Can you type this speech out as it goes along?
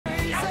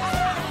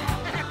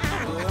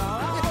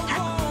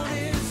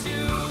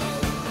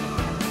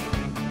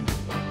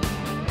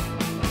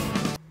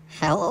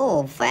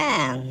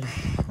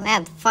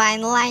Let's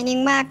find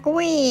Lightning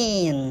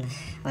McQueen.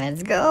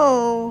 Let's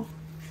go.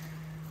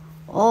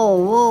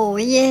 Oh,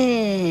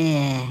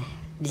 yeah.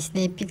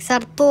 Disney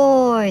Pixar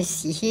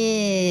toys.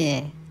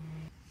 Yeah.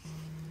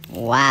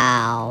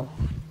 Wow.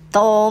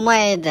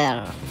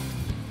 Tomater.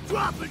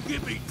 Drop and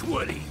give me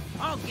 20.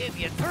 I'll give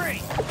you 3.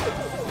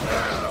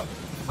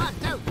 1,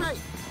 2, 3.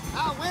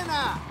 A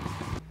winner.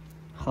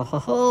 Ho ho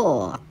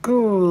ho.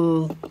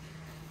 Cool.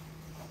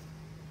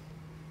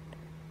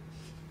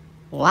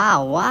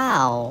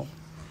 Wow.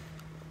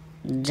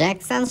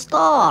 Jackson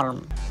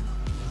Storm.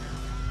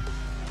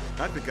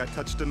 I think I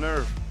touched a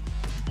nerve.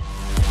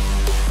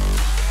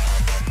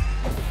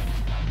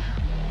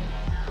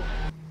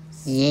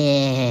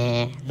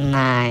 Yeah,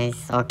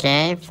 nice.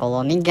 Okay,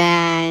 follow me,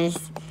 guys.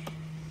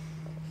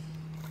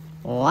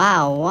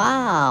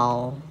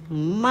 Wow.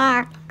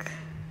 Mark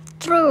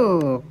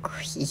Truck.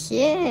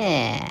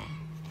 Yeah.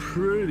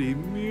 Pretty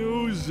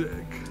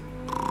music.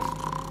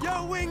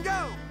 Yo,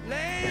 Wingo!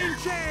 Lane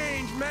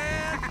change,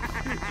 man!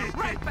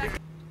 Right back!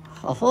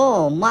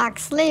 Oh, Mark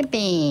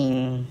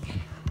sleeping.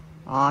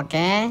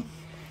 Okay.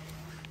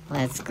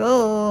 Let's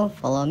go.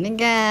 Follow me,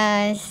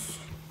 guys.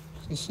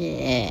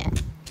 Yeah.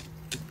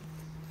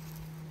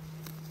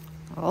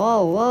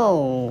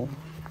 Whoa.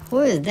 Who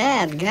is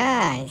that,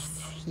 guys?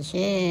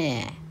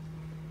 Yeah.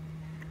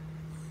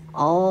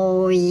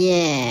 Oh,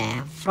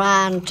 yeah.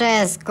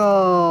 Francesco.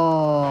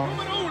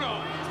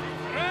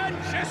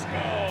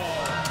 Francesco!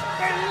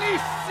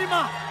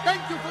 Bellissima!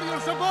 Thank you for your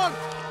support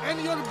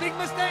and your big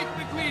mistake,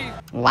 McQueen!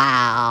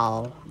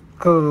 Wow.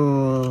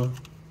 Cool.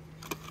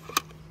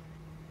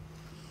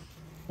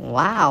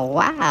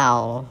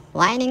 Wow.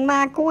 Lightning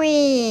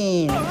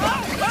McQueen.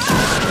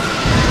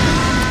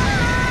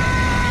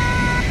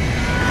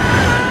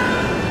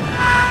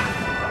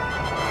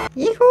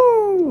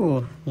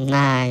 Yahoo!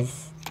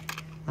 Nice.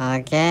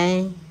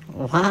 Okay.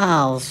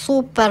 Wow,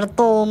 super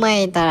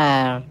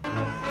tomater.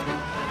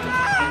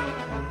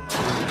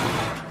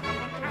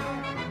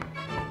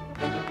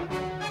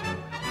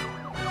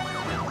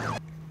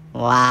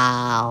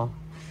 Wow.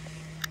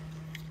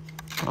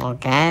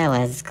 Okay,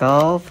 let's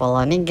go.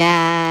 Follow me,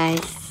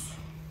 guys.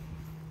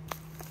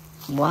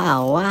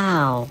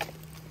 Wow.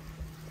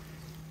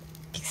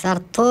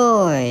 Pixar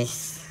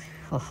toys.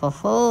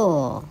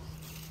 Ho.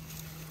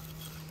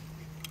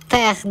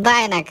 Tech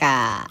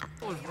Dynaka.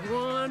 That was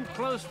one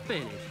close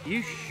finish.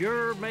 You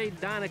sure made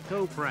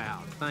Dynaco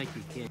proud. Thank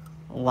you, Ken.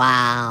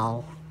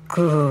 Wow,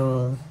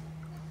 cool.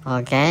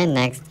 Okay,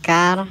 next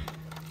car.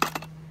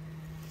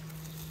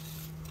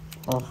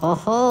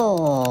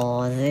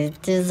 Oh,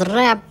 it is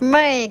Rap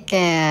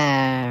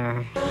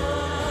Maker.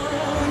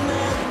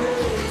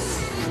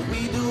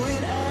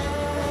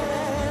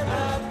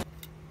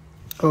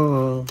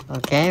 Cool.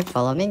 Okay,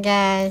 follow me,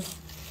 guys.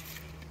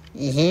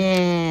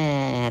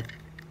 Yeah,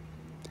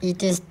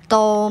 it is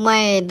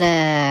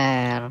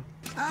Tomater.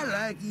 I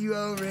like you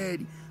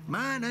already.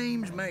 My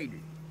name's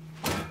Mater.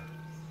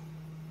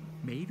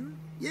 Mater?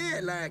 Yeah,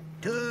 like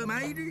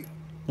tomato.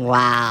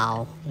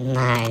 Wow,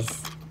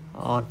 nice.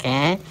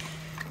 Okay,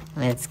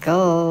 let's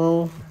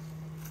go.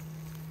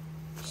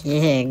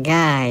 Yeah,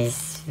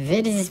 guys,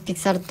 where is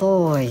Pixar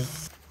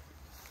toys?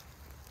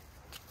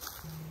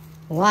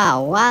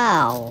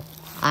 Wow,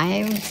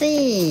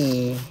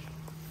 IMC.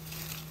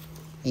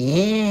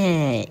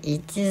 Yeah,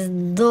 it is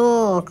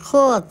Doc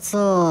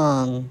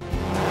Hudson.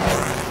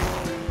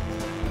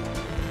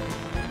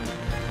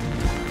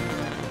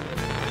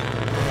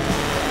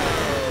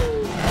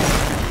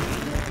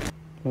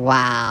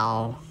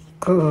 Wow,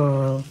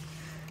 cool.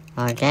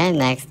 Okay,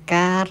 next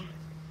car.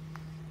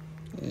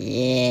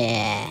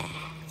 Yeah.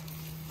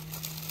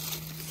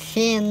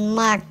 Finn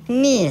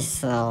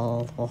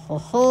McMissile.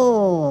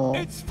 Ho.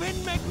 It's Finn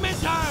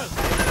McMissile!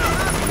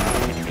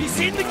 He's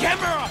in the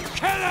camera!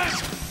 Kill him!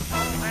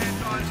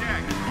 Hands on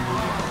deck.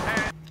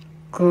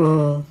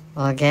 Cool.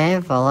 Okay,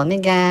 follow me,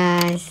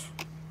 guys.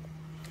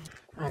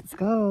 Let's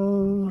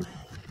go.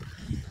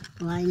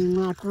 Lightning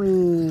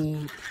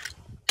McQueen.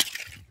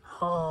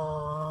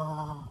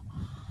 Oh.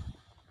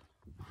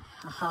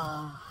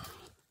 Ha.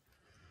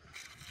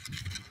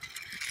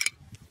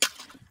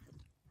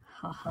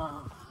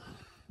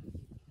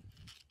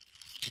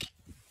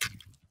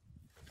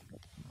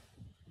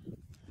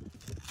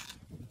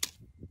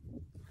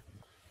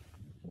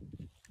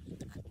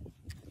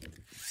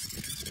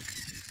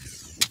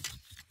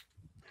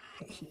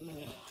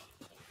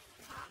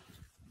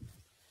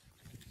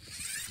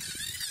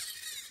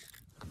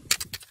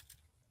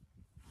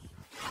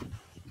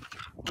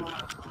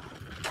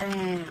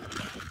 Damn.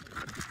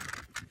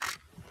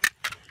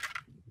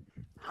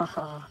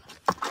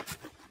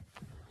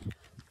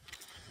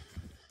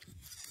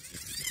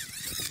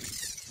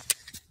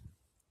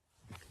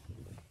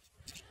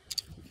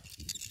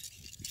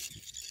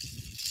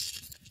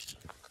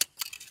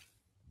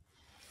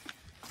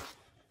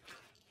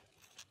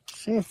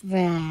 Shift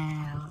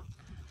valve.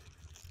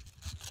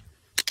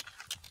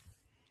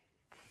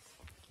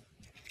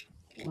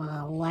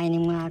 Wow,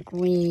 Lightning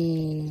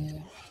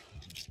McQueen.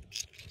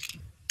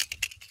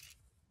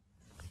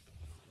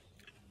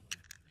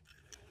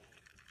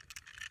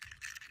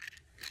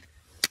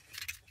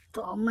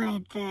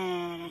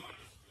 Tomate.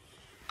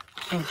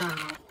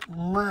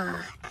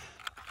 Mark.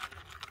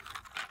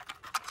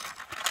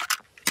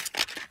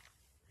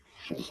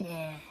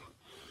 Yeah.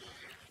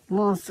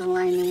 Monster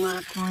Lightning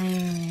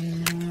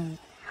McQueen.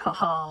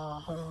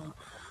 Oh,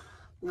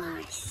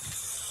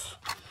 nice.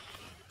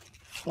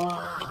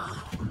 Wow.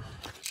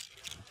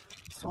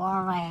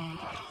 Suarez.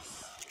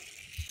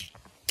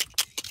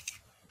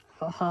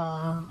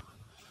 Oh,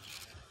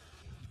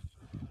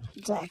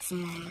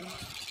 Jackson.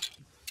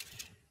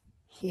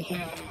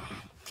 Yeah.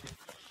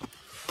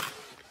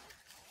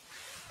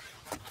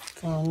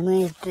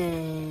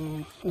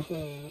 Tomate.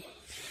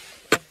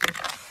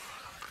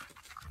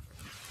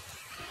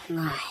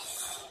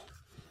 Nice.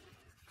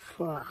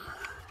 Wow.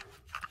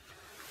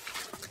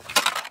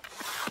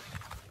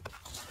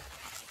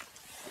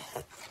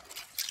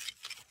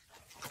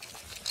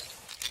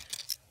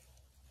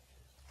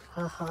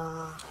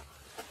 Haha.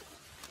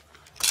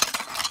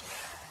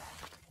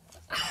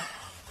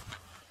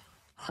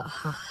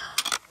 Haha.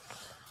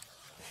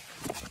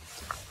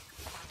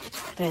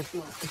 Red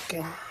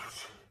Monster.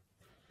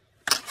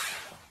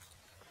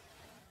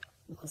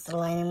 Monster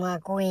Lightning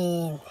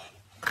McQueen.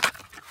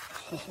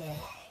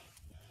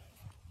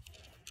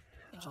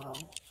 Oh,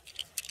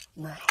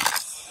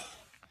 nice.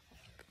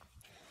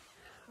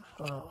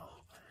 Oh.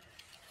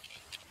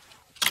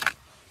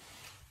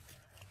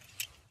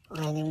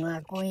 Lightning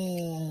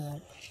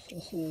McQueen.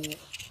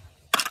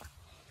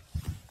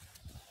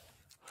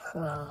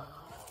 Oh.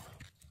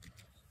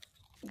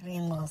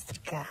 Green Monster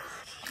card.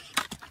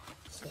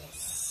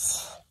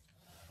 Yes.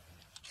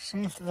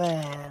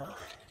 Sheffield.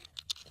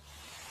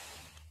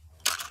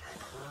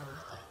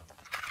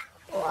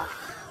 Wow.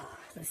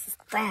 This is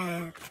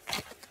bad.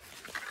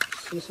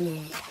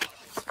 Yeah.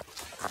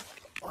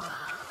 Wow.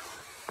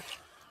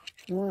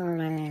 More or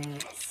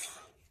less.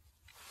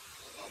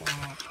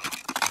 Yeah.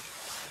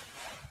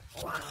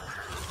 Wow.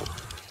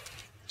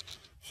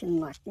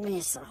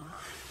 McMissile.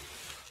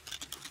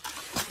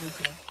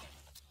 Okay.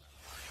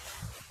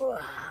 Wow.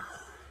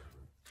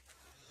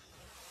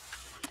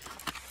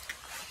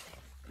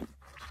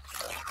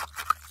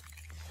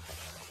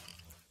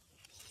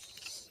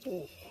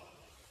 Yeah.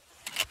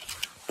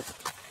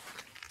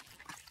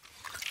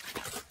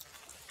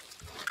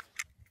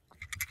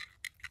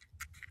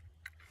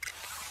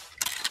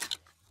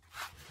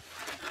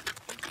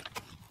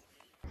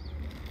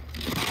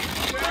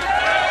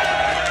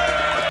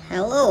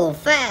 Hello,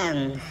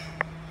 fan!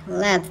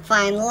 Let's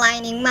find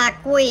Lightning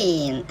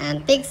McQueen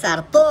and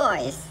Pixar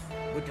toys!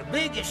 But the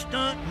biggest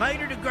stunt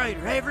Mater the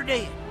Greater ever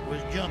did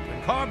was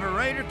jumping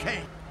Carburetor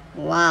Canyon.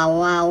 Wow,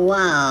 wow,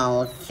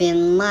 wow!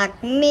 Finn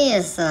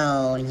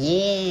McMissile!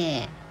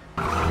 Yeah!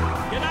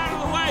 Get out of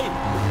the way!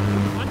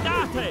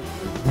 Andate!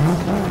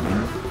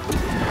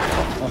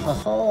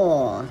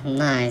 Oh,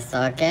 nice,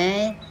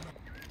 okay?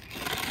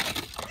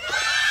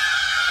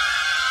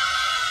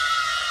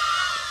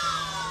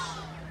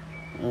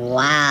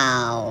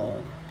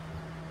 Wow!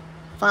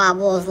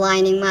 Fabulous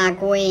Lightning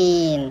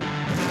McQueen!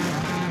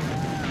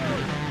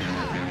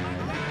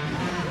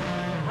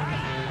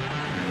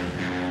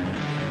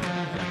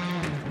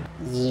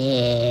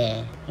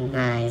 Yeah,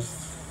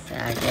 nice.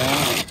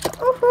 Okay.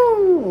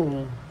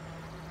 Woohoo!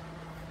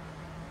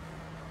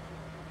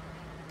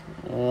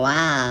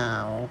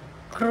 Wow!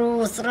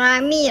 Cruz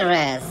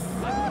Ramirez!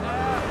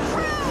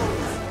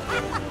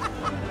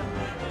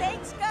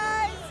 Thanks,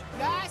 guys!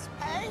 Nice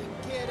paint,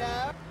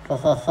 kiddo! Ho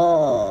ho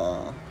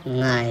ho!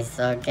 Nice,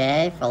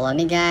 okay? Follow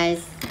me,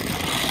 guys.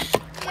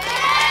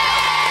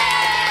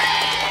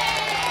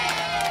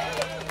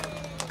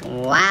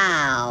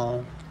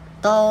 Wow!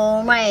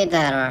 Tomb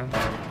Raider!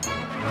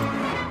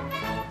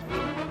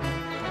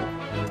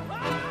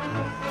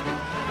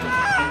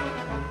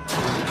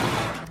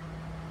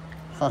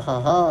 Ho ho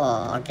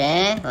ho!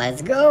 Okay,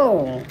 let's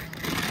go!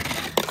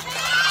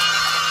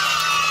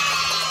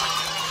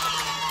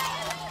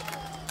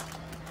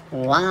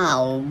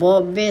 Wow!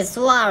 Bobby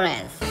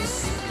Suarez!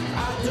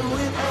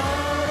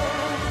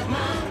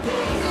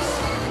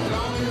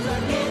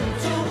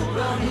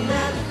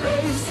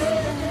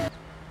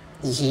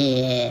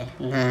 Yeah,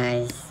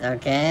 nice.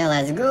 Okay,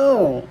 let's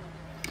go.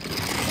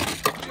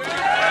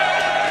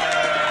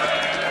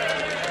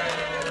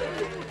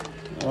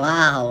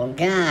 Wow,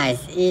 guys,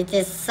 it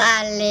is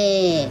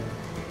Sally.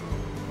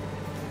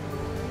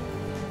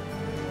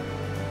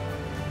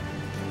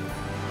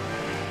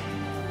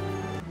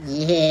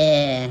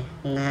 Yeah,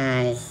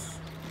 nice.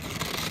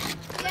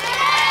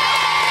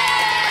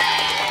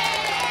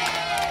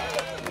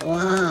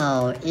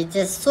 Wow, it's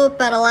a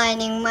Super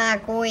Lightning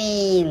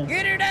McQueen.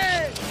 Get her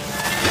done!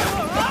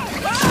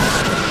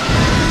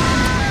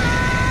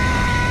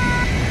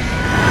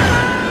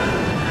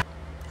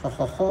 Ho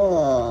ho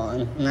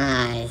ho,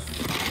 nice.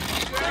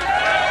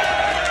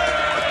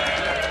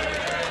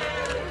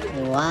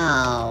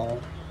 Wow,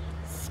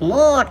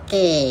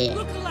 Smokey.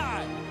 Look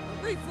alive!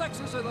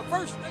 Reflexes are the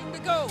first thing to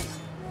go!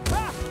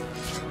 Ah!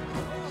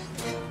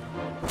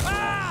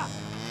 Ah!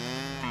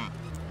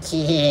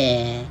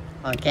 Yeah,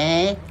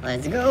 okay,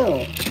 let's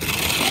go.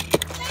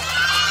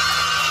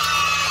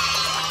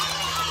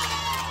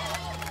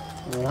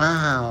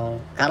 Wow,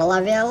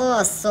 Carla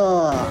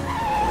Veloso.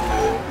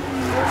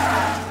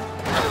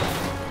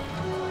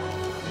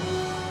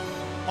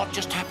 What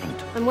just happened?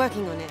 I'm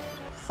working on it.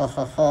 Ho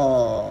ho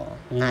ho.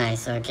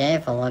 Nice, okay,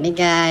 follow me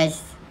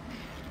guys.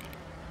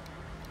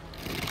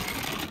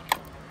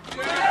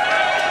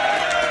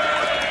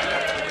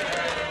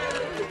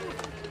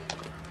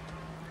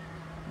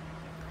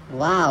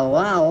 Wow,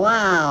 wow,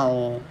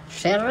 wow.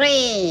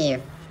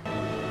 Sheriff.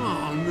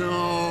 Oh,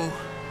 no.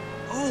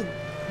 Oh,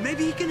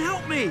 maybe he can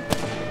help me.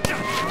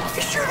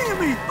 He's shooting at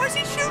me. Why is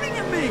he shooting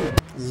at me?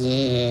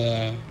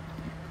 Yeah.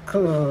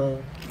 Cool.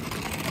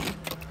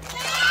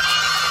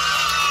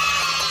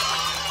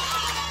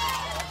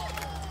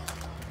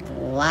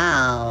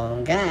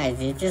 Wow, guys,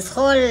 it is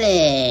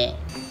holy.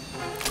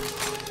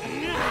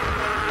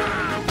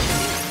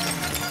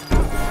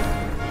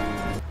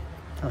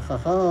 Ho ho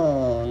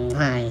ho,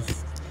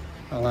 nice.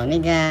 Follow me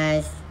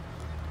guys.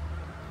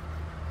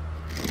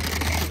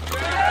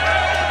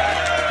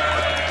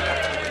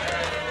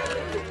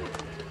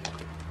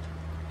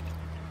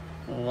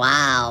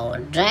 Wow,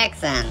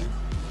 Jackson.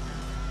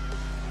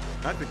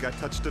 I think I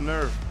touched a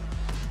nerve.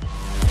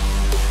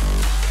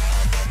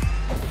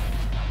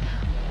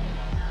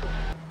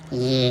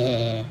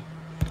 Yeah.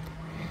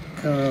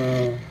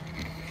 Cool.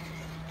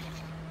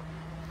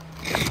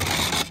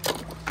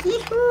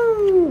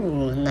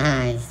 Yee-hoo!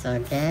 Nice,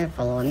 okay,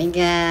 follow me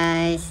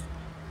guys.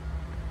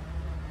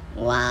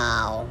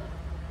 Wow.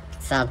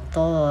 Pixar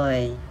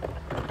toy.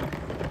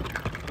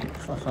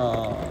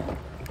 Ho.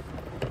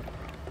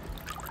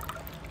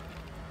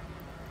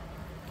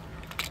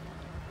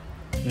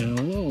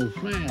 Hello,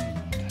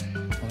 friend.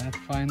 Let's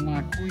find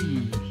my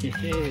queen.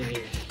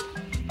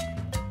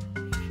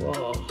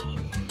 Whoa.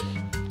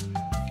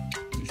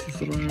 This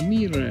is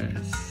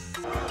Ramirez.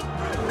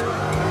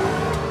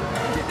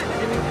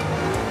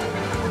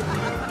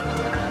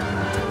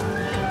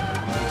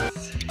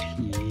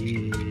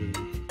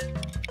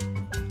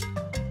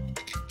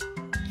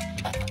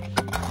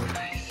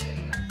 Nice.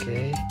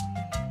 Okay.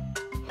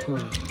 Whoa.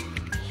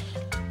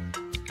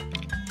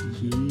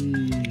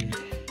 Yeah.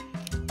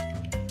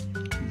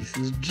 This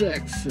is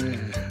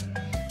Jackson.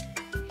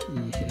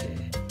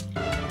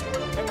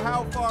 Yeah. And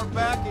how far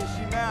back is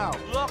she now?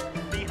 Look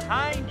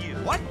behind you.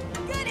 What?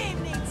 Good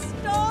evening,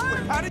 Storm.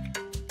 Wait, how did...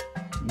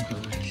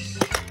 Nice.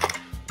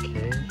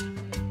 Okay.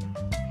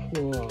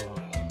 Whoa.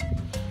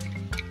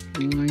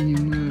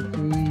 Lightning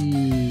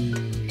McQueen.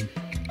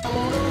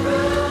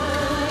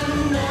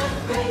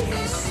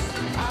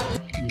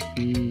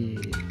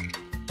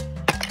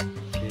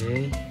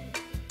 Okay.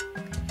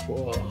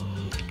 Whoa.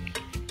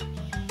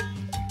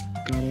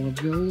 Carla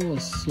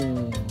Veloso.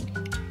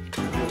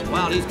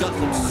 Well, he's got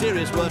some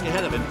serious work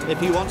ahead of him if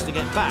he wants to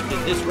get back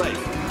in this race.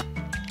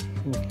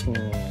 Whoa.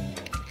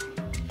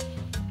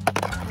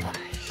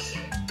 Nice.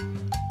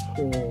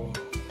 Whoa.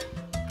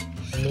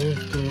 More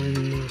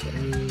Lightning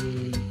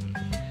McQueen.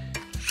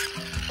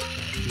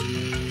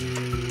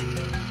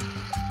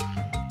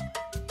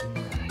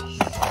 Nice.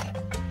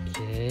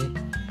 Okay.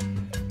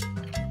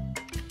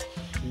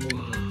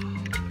 Wow.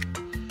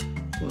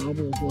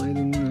 Bubble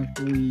Lightning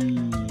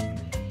McQueen.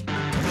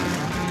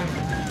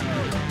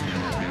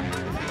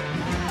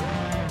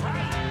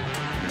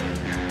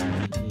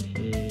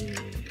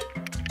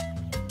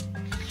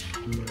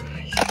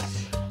 Nice.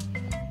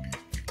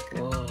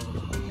 Wow.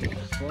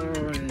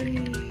 Sorry.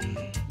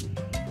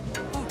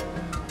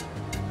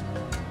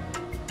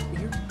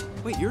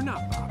 Wait, you're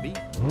not Bobby.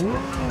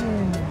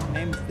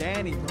 Name's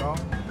Danny, bro.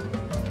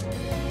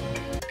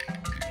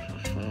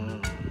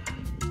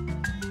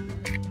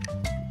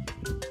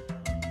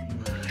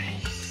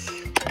 Nice.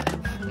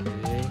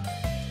 Okay.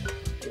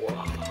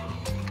 Wow.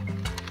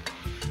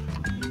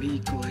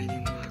 Big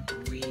Lightning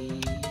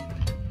McQueen.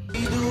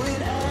 Yeah.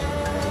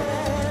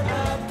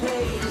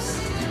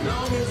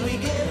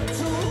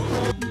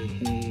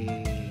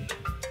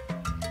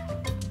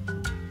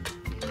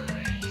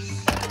 Nice.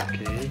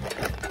 Okay.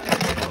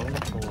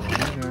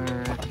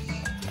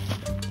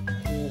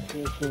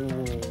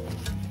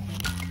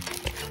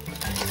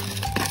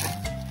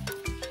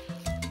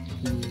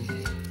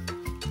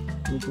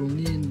 Little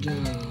ninja,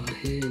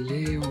 hey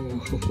Leo,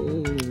 ho ho.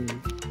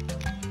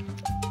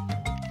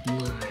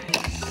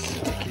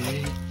 Nice,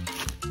 okay.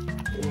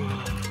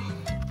 Wow,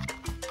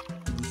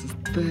 this is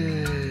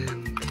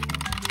band.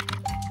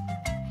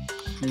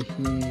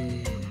 Hehe.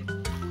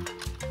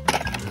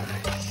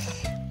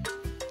 Nice.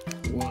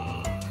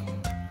 Wow.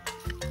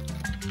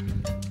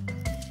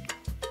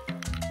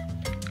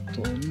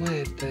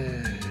 Tomate.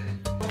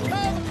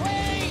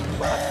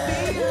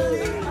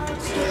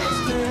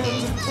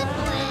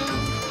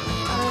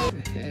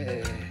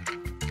 Hey.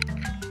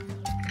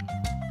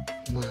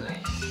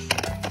 Nice.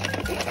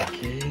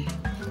 Okay.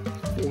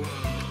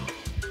 Wow.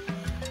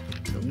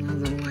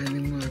 Another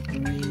Lightning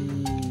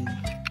McQueen.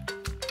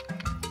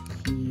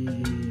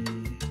 Yeah.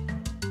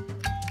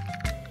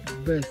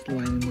 Best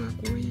Lightning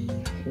McQueen.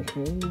 Ho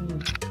ho.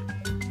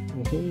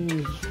 Ho ho.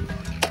 Nice.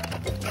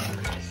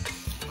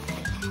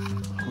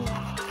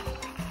 Wow.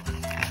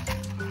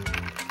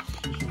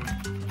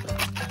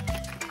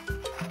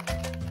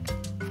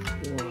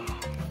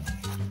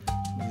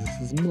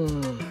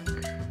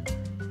 Smack.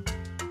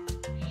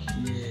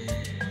 Yeah.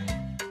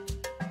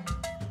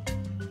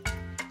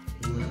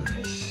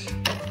 Nice.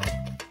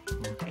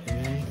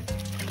 Okay.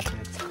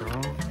 Let's go.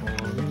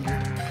 Follow me,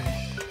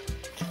 guys.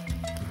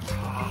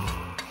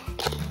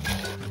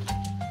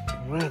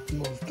 Red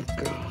monster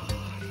car.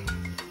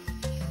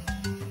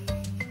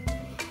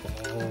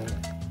 Oh.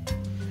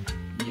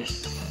 Yes.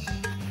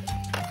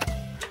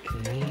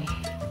 Okay.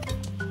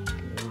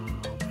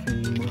 Wow.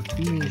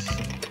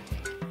 McMissile.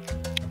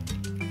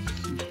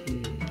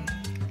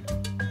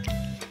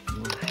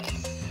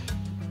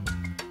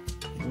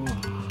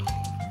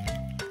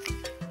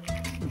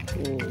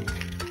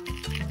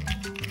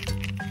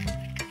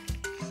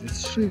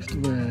 Shift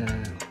well.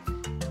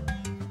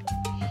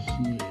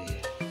 Yeah.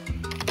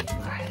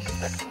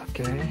 Nice.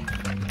 Okay.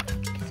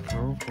 Let's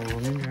go. Follow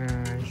me,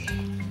 guys.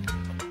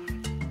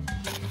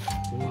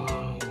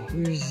 Wow. Who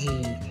is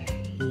it?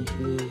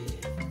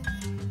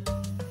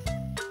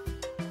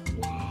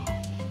 Wow.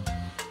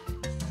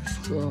 Let's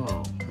go.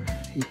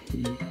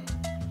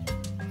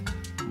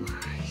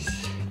 Nice.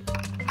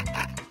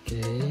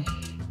 Okay.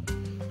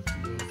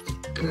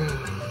 Let's go.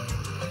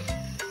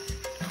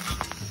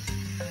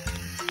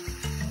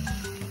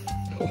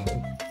 Oh,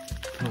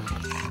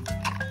 nice.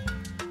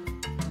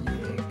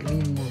 Yeah,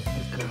 green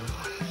monster car.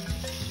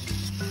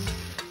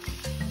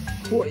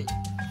 Hoi.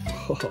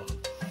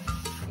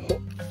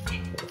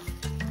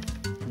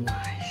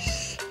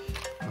 Nice.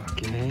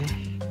 Okay.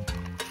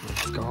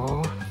 Let's go.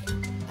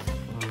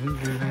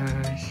 Alright,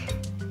 guys.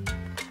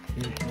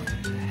 Yeah.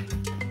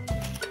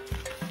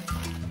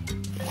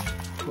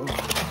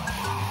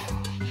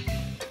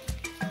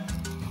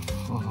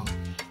 Oh.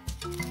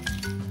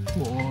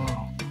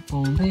 Wow.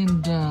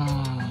 Olinda.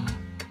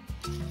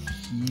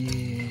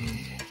 Yeah.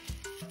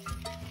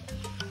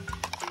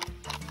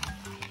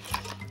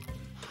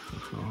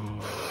 Oh.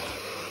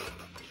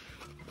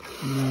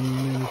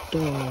 Many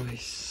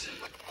toys.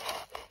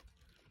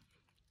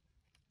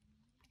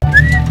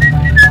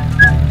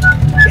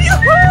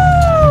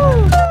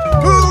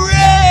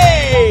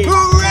 Hooray!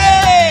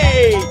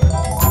 Hooray!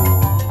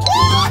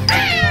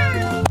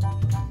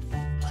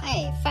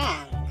 Hey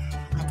fam,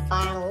 let's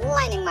find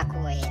Lightning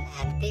McQueen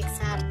and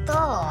Pixar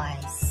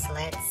toys.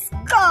 Let's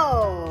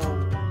go!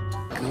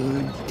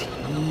 Good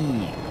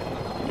team.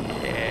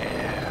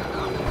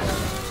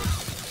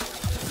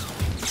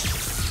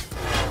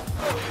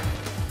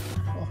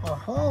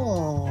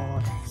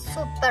 Oh,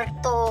 super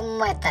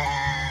tomato.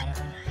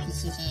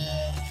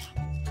 Yeah.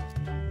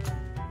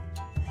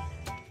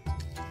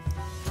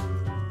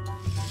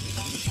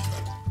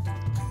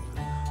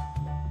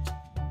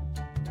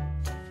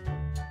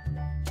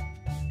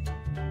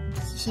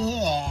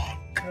 Yeah,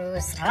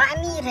 Cruz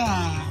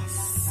Ramirez.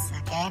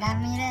 Okay,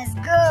 Ramirez,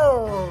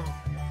 go.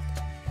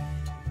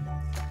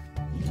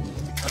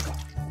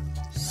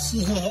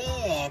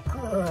 Yeah,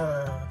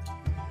 good.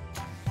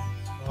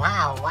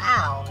 Wow,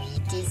 wow,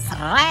 it is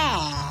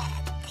red.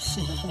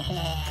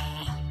 Yeah.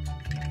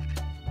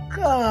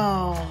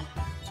 Go.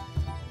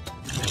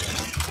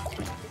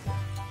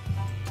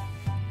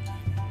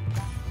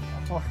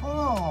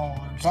 Oh,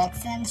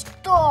 Jackson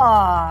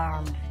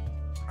Storm.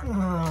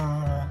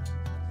 Good.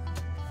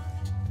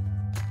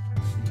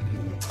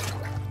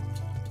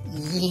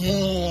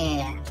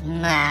 Yeah,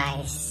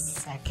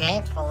 nice.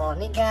 Okay, follow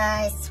me,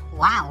 guys.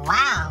 Wow,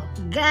 wow,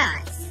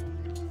 guys.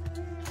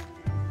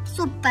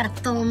 Super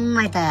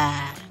tomato.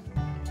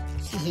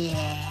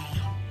 Yeah.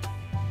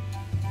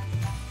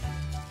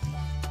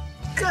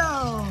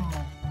 Go.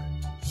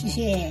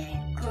 Yeah,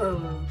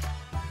 go.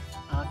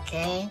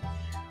 Okay.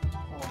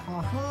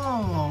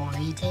 Oh,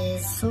 it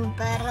is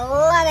super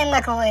Lightning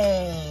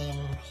McQueen.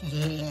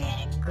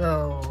 Yeah,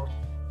 go.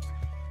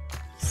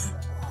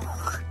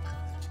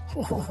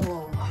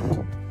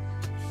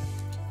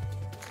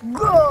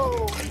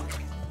 Go!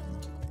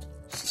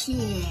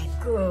 Yeah,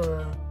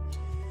 go!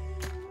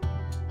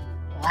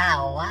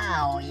 Wow,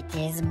 wow, it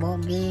is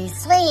Bobby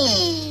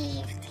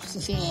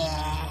Swift!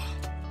 Yeah!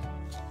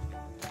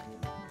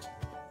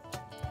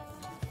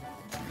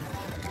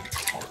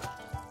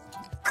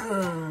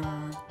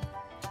 Good!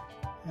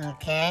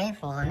 Okay,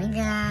 follow me,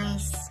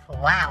 guys.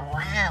 Wow,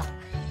 wow!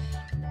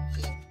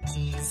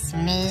 It is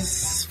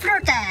Miss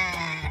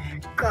Flutter!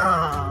 Go!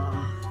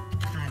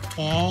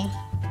 Okay.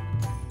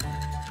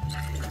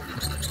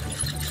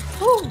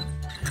 Ooh.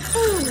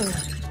 Ooh.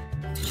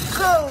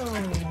 Go.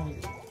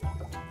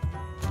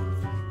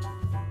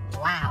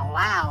 Wow,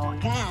 wow,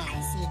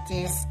 guys, it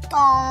is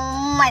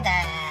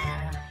tomato.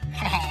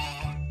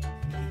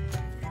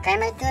 Okay,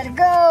 my turn,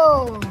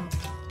 go.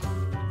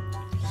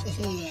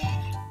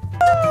 Yeah.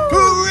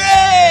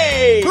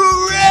 Hooray!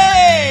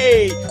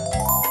 Hooray!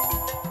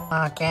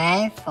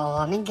 Okay,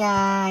 follow me,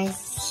 guys.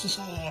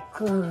 Yeah,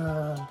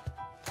 cool.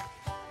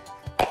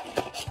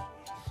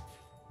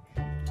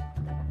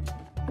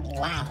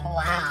 Wow,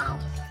 wow.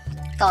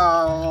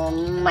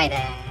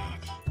 Tomato.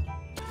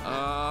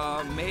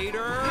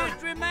 Mater?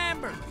 Just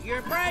remember,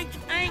 your brakes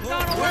ain't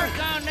gonna work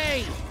on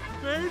these.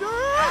 Mater?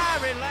 Ah,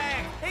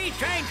 relax. These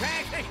train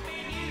tracks ain't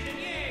been using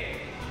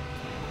years.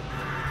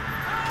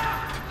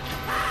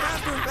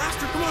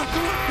 faster. Come on,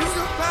 come on. Here we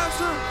go,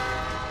 faster.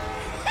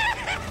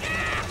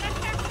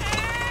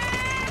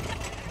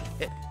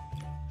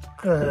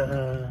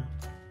 Good.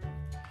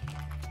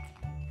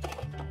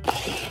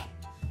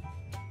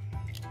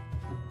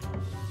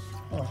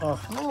 Oh,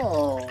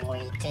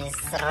 it is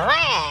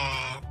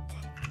red.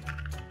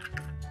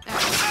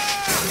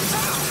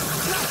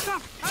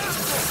 Stop!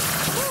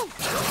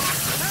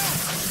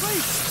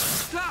 Please,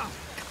 stop!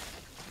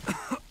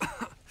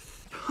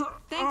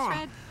 Thanks,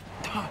 Red.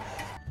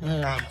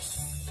 Nice.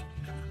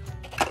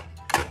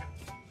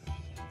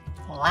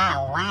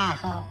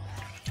 Wow.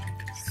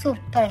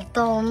 Super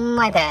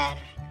tomater.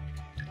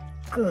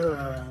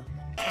 Good.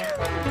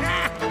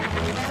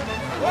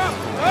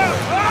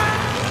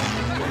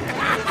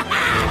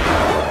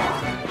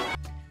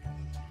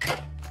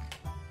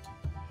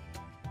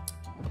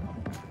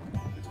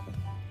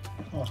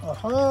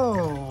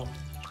 Oh,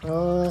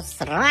 Cruz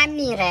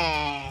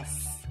Ramirez.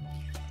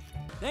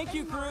 Thank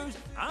you, Cruz.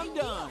 I'm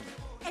done.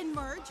 And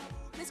Merge,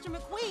 Mr.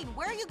 McQueen,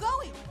 where are you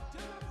going?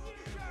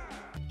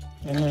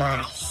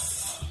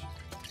 Nice.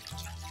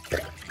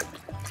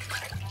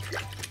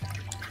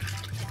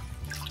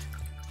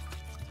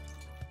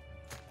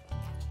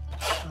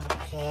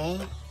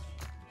 Okay.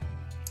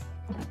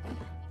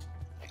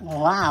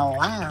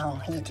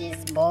 Wow, it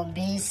is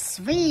Bobby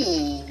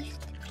Sweet.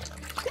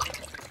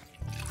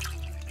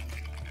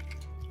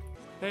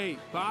 Hey,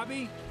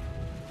 Bobby?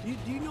 Do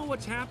you know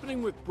what's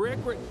happening with Brick?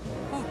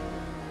 Oh.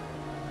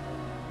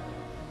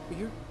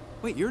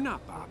 You're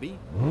not Bobby.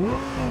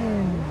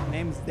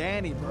 Name's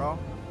Danny, bro.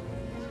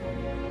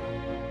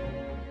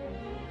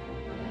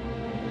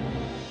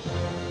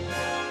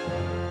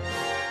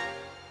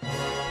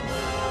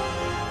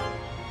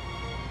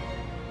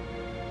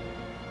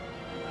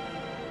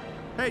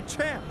 Hey,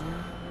 champ!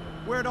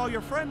 Where'd all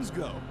your friends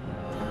go?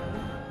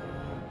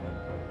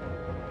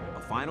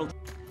 A final.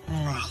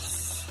 Nice.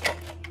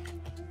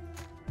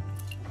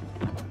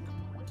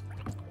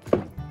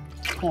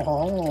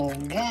 Oh,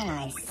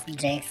 guys,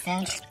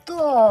 Jackson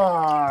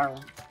Storm.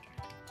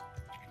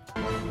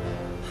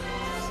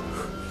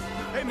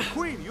 Hey,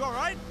 McQueen, you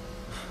alright?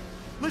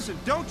 Listen,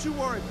 don't you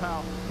worry,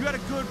 pal. You had a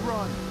good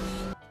run.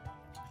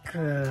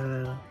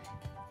 Good.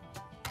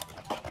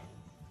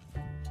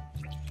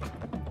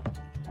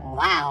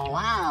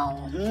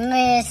 Wow,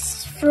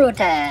 Miss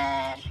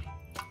Fruiter.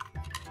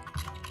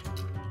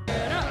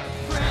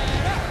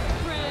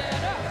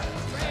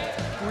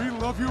 We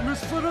love you,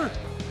 Miss Footer.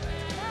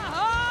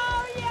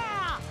 Oh,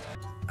 yeah!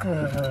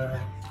 Good.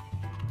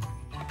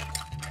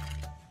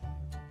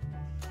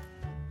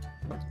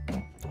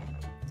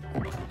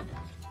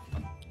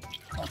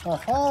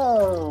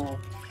 Oh,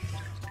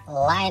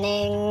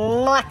 Lightning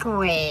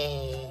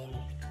McQueen.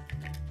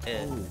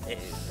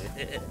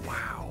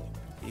 Wow.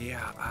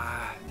 Yeah,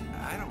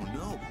 I don't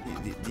know. Do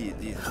you think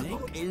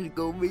it's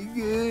gonna be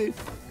good?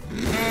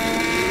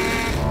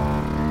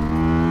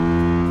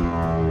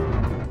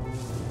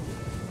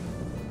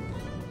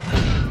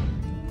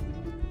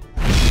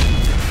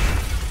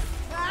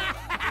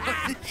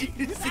 Did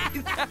you see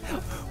that?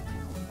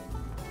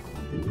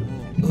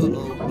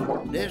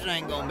 Uh-oh. This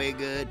ain't gonna be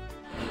good.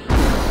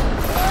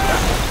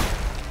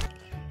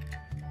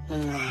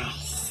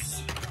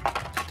 Nice.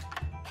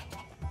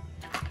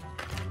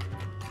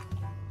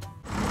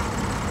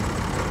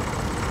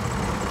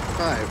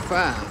 Okay,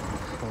 fam.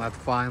 Let's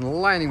find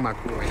Lightning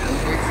McQueen and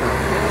Pixar.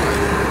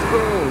 Let's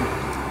go!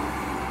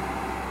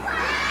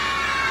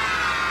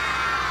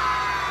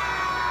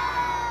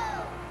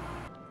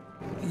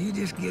 You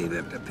just gave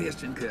up the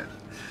piston cup.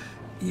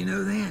 You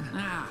know then?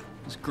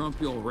 This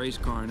grumpy old race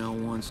car I know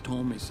once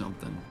told me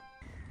something.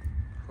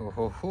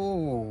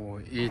 Oh,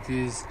 it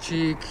is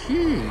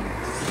Chiquis.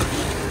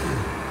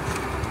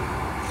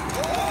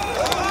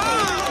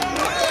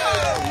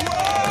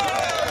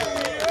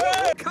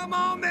 Come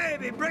on,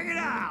 baby, bring it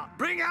out.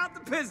 Bring out the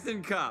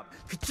piston cup.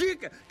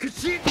 Kachika,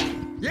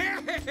 kachika.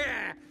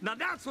 Yeah! Now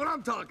that's what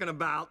I'm talking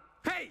about.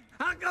 Hey,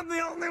 how come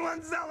the only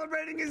one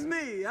celebrating is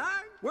me,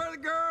 huh? Where are the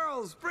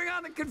girls? Bring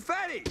on the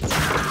confetti.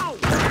 Ow!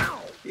 Ow!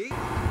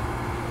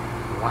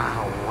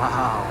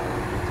 Wow,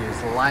 it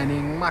is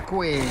Lightning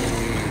McQueen.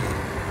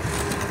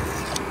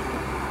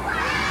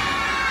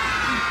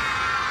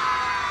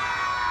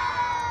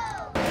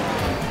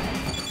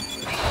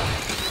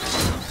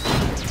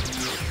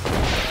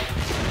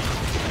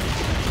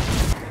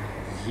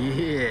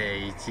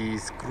 Yeah, it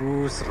is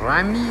Cruz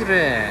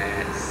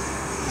Ramirez.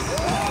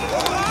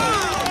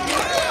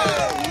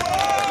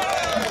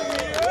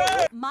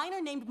 Mine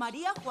are named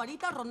Maria,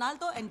 Juanita,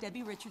 Ronaldo, and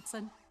Debbie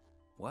Richardson.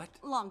 What?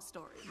 Long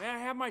story. May I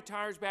have my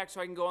tires back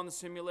so I can go on the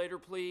simulator,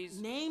 please?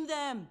 Name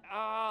them.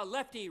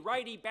 Lefty,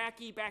 righty,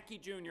 backy,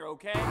 junior,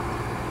 okay?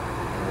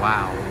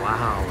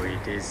 Wow,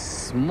 it is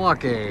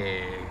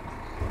Smokey.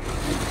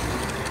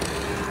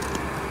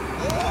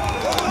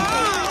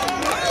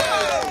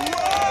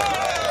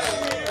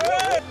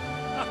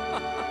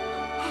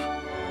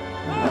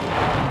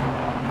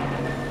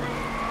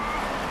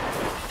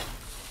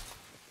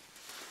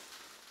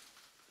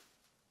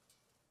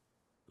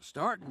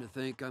 Starting to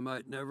think I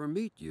might never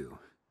meet you.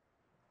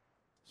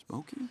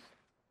 Smokey?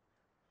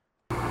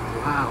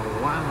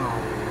 Wow,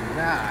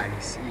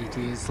 guys, it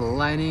is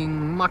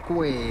Lightning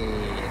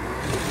McQueen.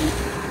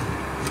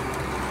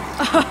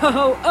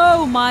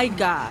 Oh my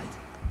God.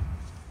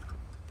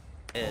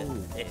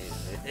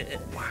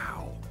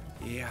 Wow.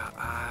 Yeah,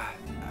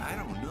 I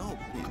don't know.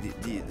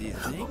 Do you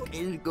think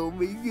it's gonna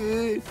be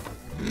good?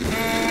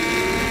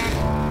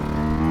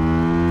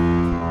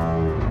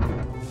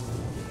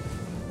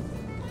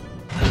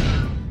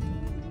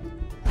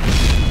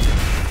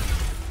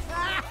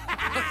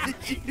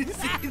 Did you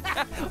see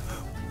that?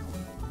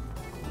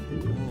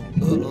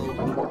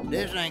 Uh-oh.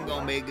 This ain't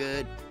gonna be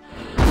good.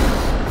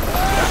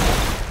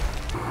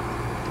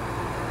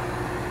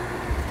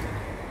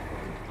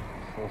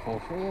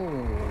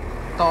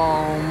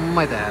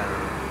 Tomato.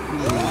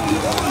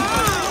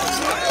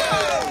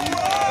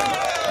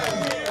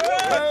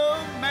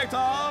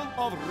 Metal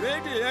of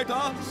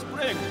Radiator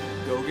Spring.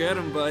 Go get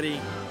him, buddy.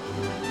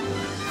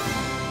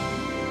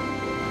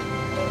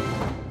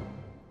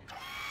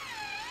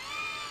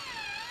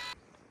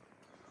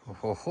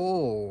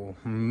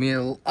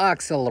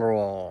 McMissile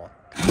roll.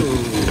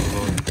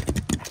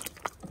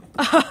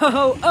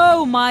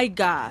 Oh my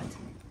God.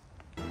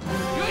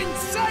 You're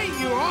insane,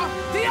 you are!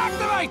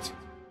 Deactivate!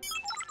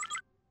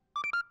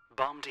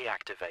 Bomb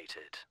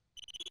deactivated.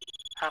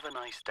 Have a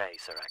nice day,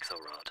 Sir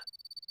Axelrod.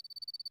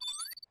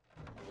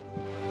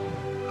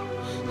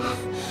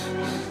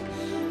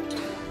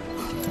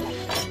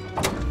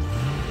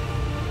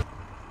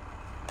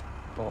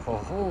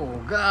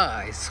 Oh,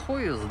 guys, who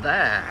is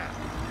that?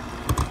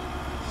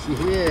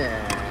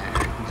 Yeah,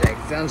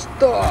 Jackson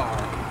Star.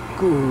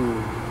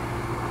 Good.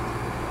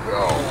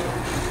 Go.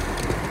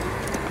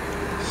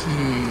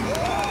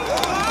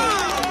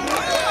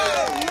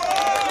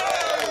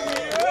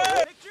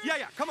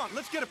 Yeah, come on,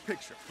 let's get a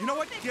picture. You know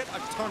what? Get a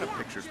ton of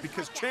pictures,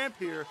 because Champ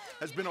here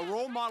has been a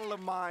role model of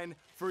mine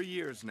for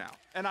years now.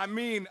 And I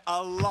mean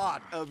a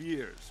lot of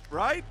years,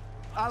 right?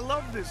 I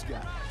love this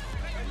guy.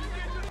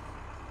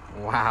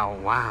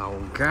 Wow,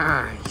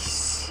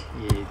 guys.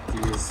 It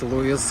is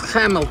Lewis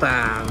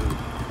Hamilton.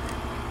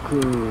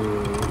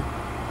 Good.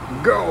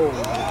 Go.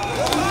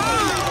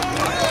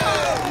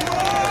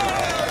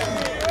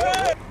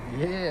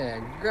 Yeah,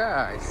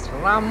 guys.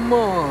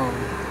 Ramon.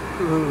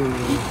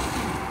 Good.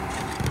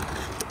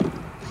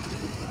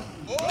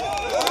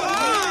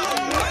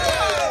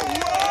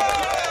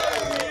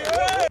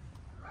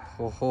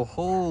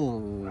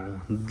 Ho,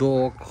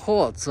 Doc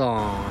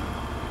Hudson.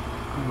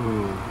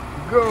 Good.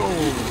 Go.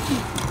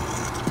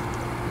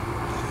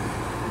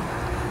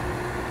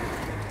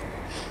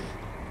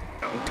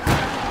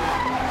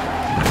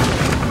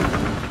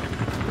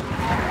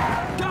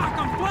 Doc,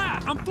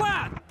 I'm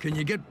flat! Can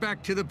you get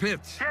back to the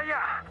pits?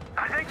 Yeah,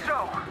 I think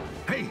so.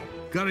 Hey,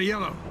 got a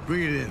yellow.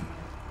 Bring it in.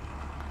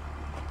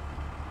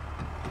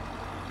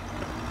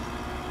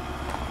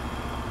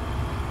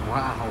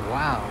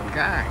 Wow,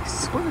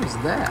 guys, what is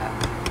that?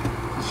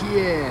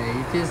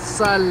 Yeah, it is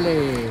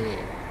Sally.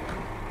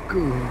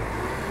 Good.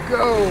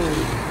 Go.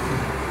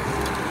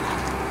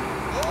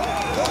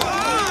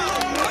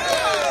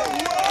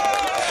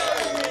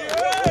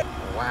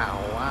 Wow,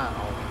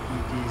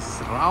 it is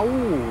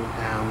Raul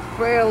and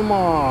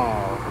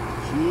Fillmore.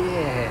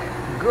 Yeah,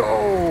 go.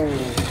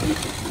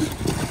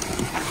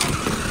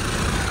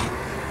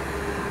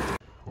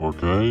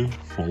 Okay,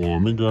 follow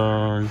me,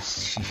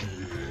 guys.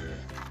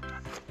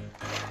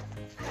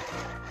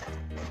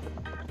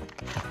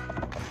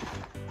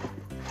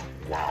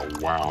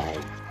 Wow,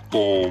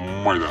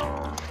 tomato.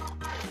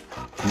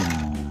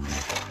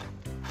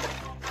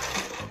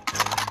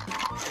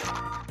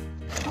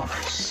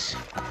 Nice.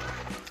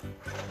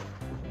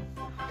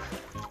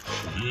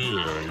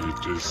 Yeah,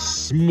 it is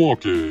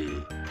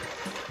smoky.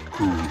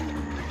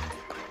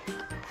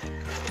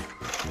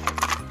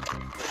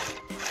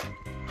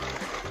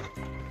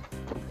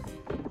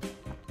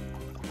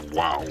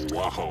 Wow,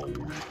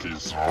 it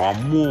is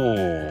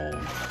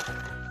Ramon.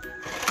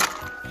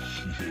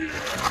 Yeah.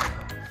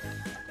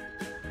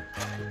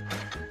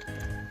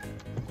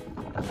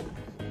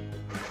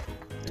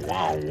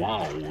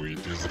 Wow,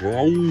 it is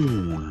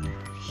Raul.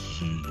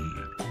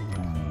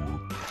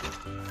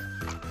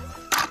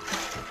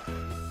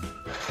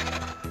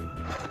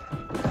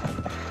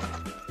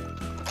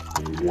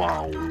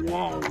 Wow,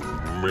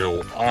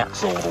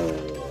 McMissile.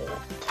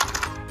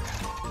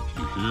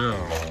 Yeah,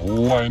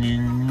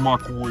 Lightning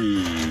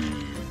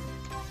McQueen.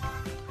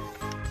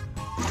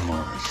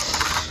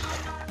 Nice.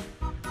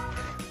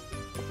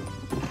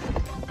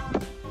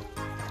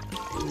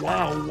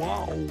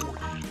 Wow,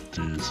 it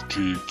is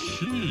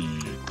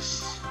T-Kicks.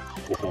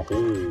 Ho.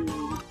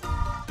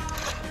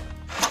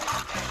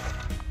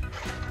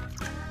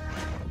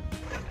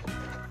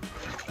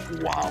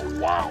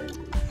 Wow,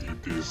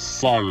 it is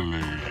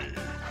Sally.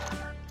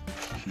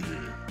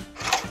 Yeah.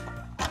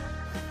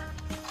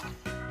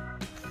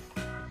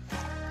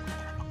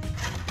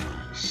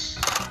 Nice.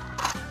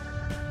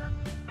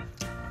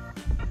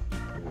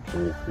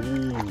 Who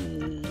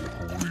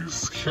is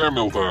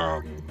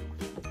Hamilton?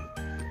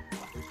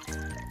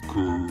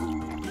 Cool.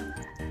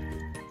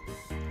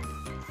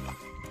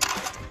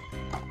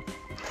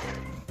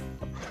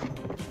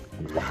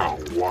 Wow,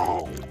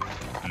 wow.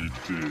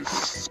 It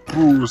is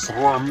Cruz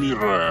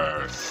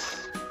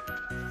Ramirez.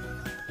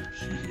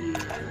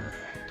 Yeah.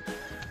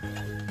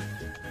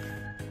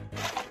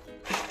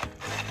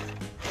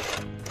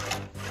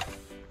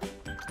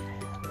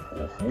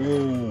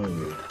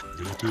 Oh,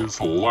 it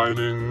is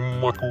Lightning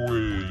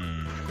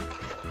McQueen.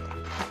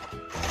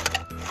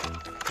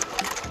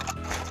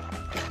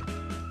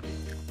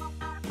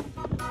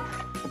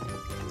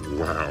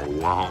 Wow,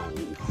 wow,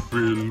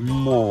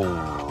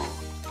 Fillmore.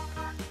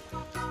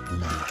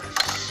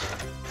 Nice.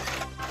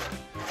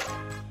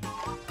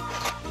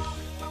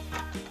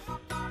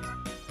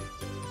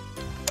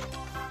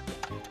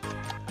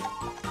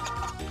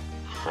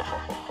 Ha ha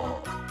ha ha.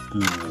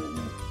 Cool.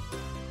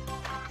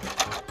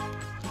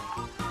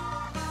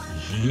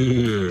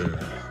 Yeah,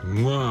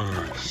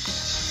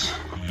 nice.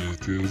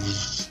 It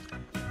is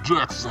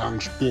Jackson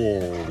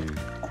Storm.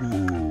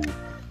 Cool.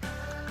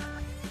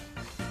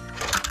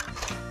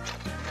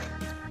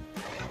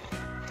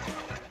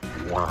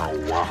 Wow,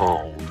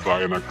 wow,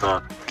 Dynaka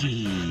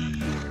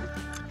King.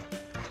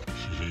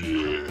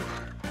 Yeah.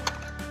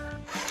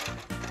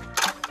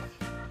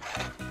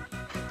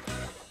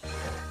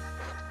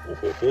 Oh,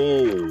 ho, ho.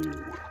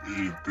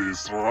 It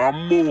is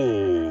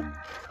Ramon.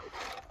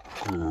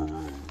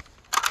 Cool.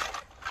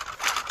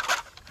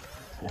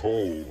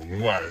 Oh,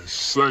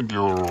 nice. Thank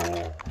you.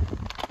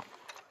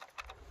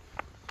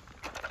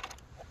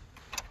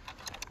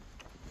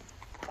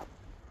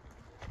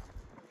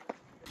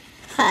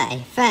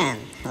 Hey, fam,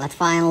 let's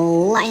find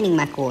Lightning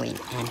McQueen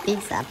and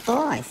Pixar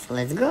toys.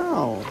 Let's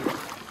go.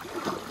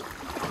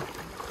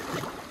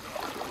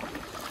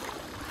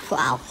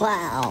 Wow,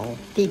 wow,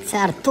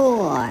 Pixar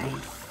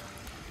toys.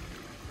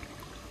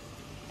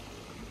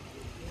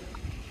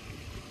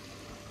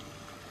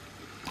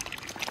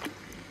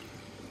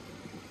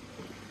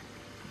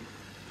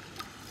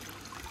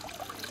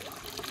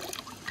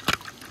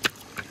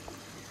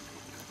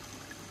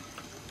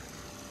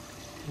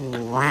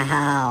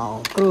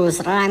 Wow, Cruz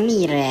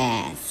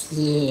Ramirez,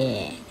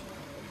 yeah.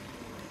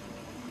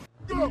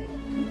 Go!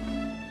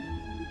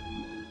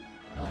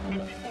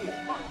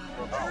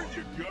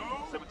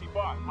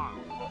 75 miles.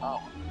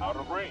 Out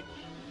of range.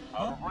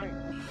 Out of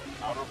range.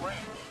 Out of range.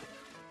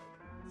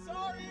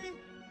 Sorry!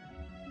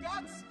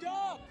 Got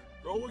stuck!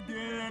 Go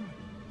again.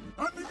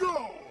 And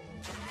go!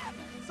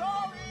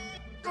 Sorry!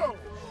 Go!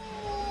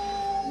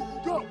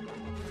 Go!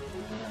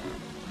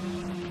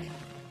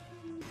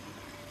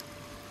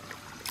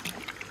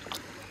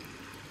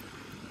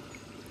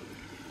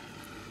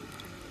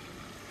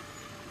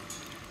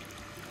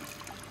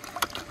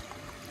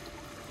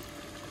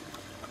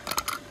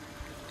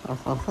 Oh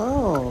ho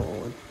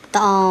ho,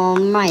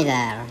 Tom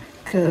Raider,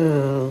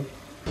 cool.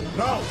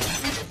 Now!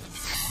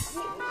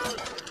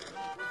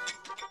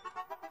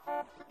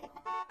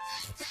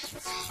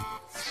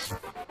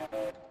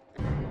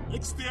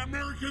 It's the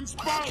American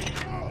spy!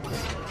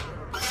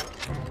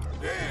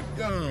 Dead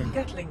gun!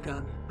 Gatling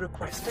gun.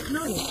 Request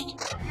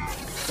acknowledged.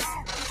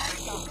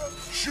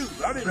 Shoot,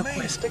 I didn't mean...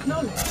 Request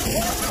acknowledged.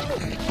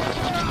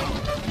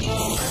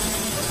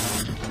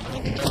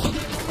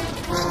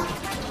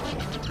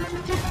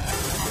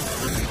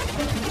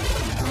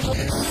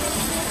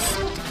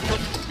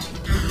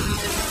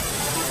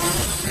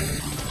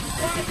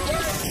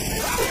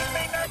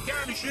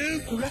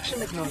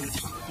 Direction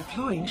acknowledged.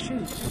 Deploying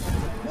shoot.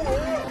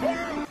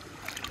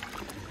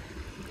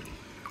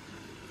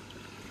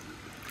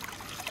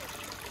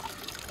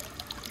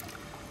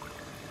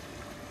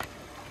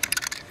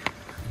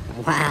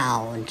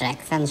 Wow,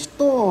 Jackson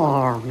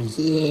Storm,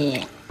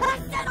 yeah. But I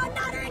said I'm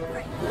not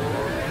angry.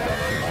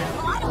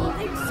 Well, I don't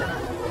think so.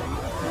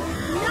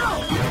 No.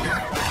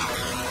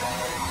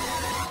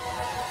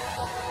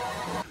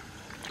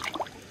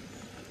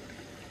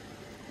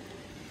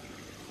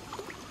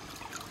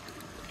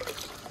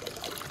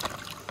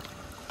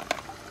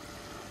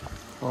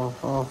 Oh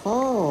ho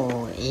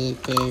ho,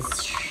 it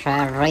is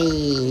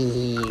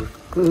Sheriff,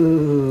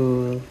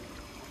 cool.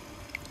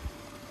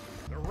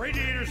 The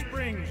Radiator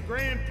Springs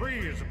Grand Prix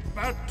is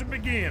about to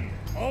begin.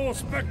 All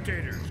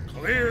spectators,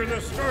 clear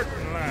the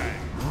starting line.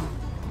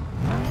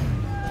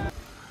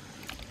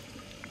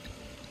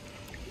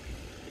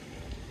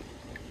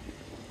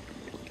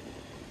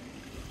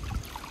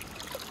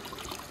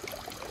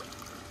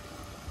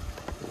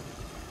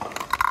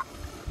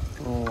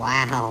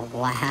 Wow,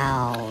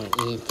 wow,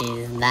 it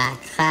is that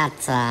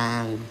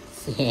Hudson,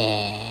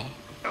 yeah.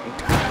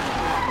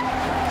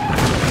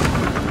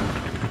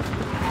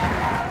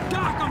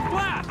 Doc, I'm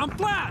flat! I'm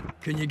flat!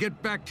 Can you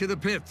get back to the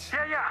pits?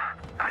 Yeah,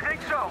 I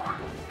think so.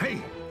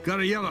 Hey, got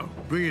a yellow.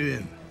 Bring it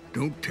in.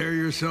 Don't tear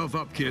yourself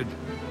up, kid.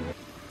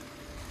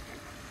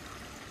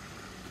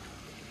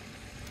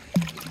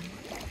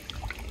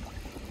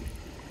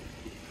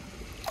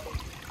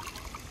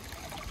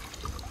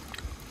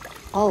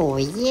 Oh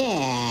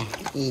yeah,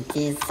 it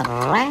is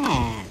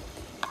red.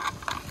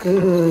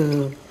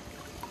 Cool.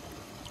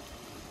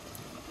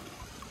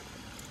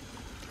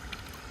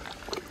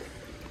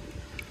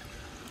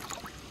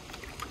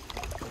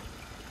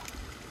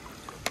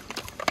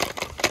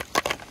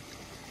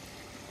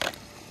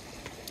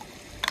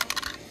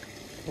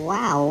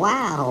 Wow,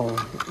 wow.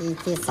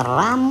 It is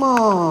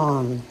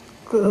Ramon.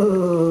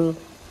 Cool.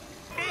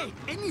 Hey,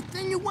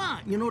 anything you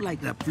want. You know,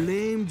 like the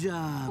flame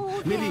job.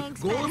 Oh, Maybe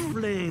thanks, gold man.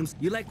 flames.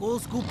 You like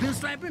old school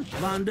pinstriping?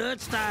 Von Dutch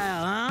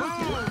style, huh?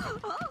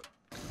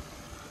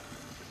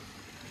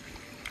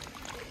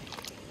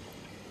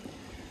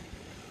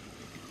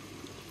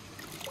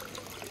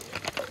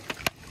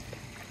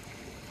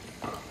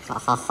 Ha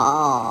ha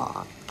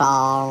ha.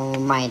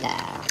 Tomb Raider.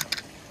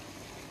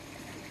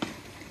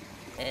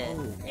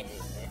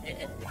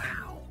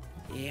 Wow.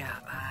 Yeah,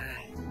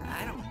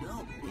 I don't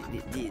know. Do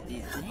you think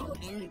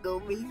it's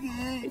gonna be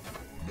good?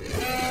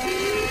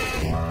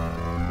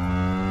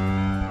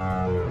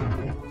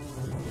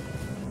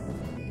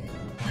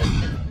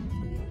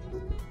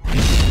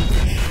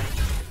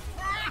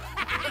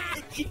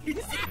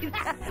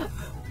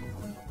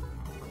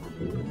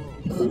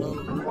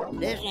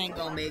 This ain't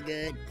gonna be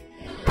good.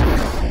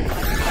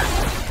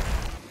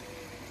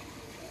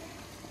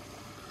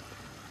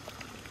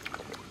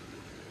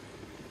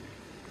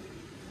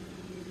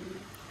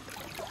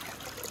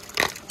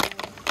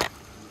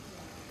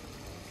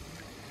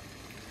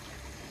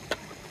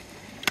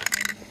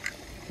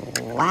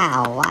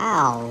 Wow,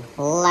 wow.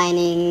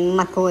 Lightning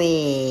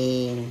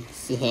McQueen.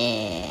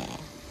 Yeah.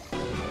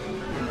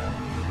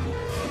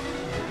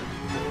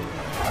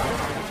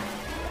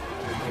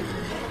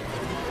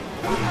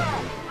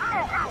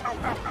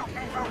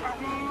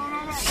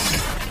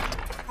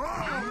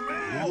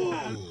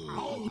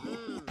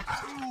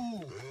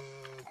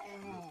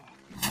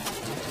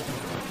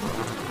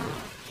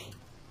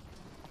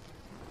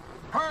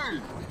 Hey!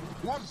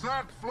 Was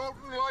that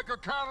floating like a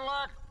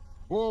Cadillac?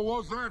 Or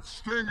was that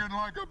stinging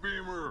like a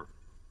Beamer?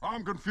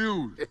 I'm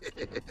confused.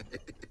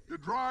 You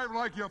drive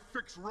like you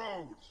fix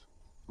roads.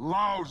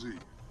 Lousy.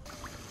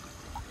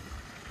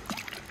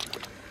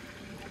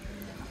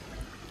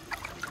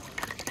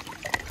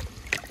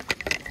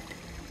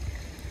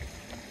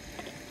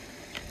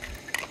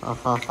 Ho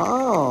ho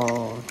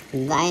ho.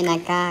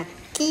 Dynaka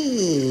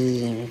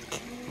King.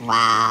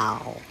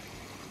 Wow.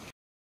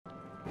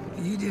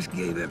 You just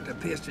gave up the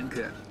piston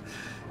cup.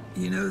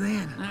 You know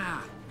that?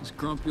 Ah, This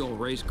grumpy old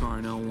race car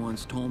I know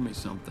once told me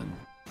something.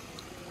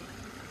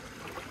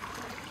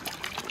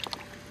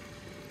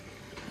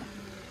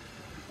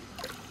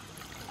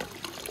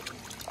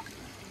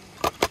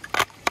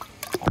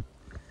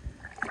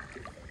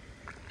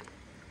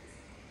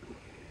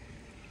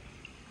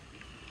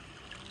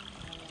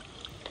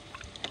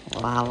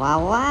 Wow, wow,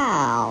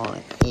 wow.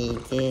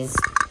 It is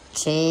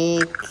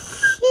Chick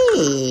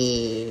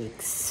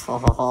Hicks. Ho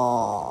ho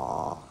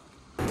ho.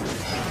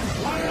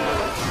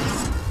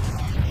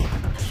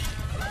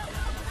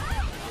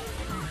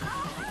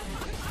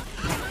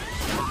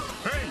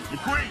 Hey,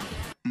 McQueen!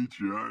 Eat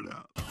your heart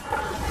out.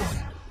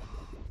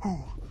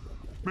 Oh,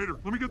 Mater,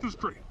 let me get this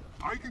straight.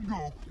 I can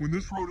go when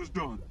this road is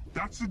done.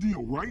 That's the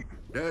deal, right?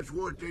 That's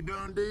what they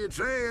done did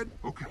said.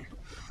 Okay,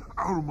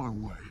 out of my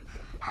way.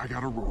 I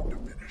got a road to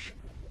finish.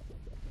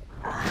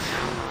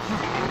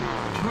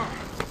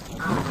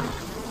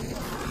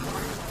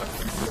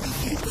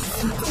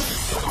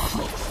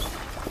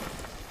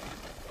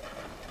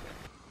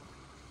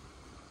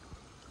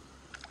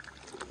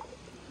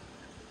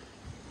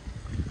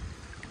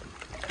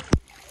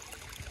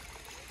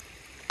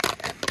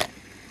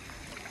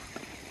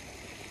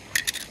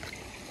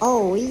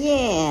 Oh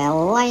yeah,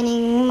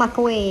 Lightning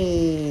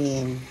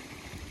McQueen.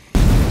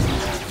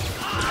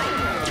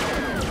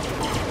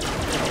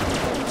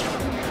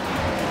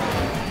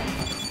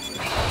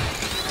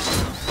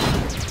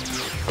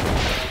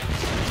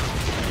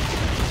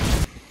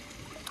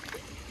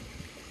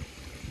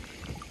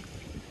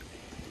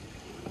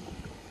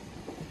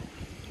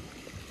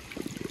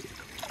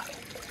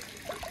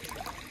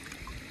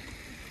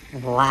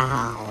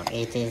 Wow,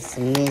 it is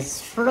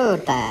Miss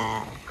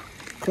Fruta.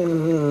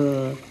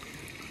 Cool.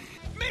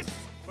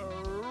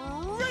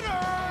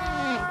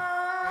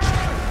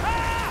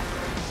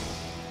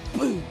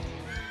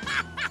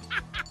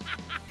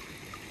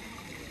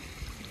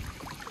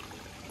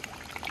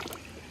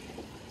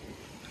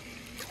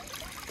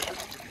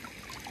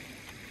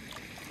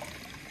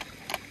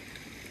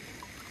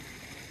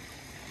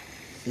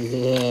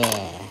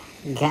 Yeah,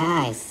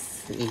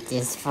 guys, it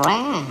is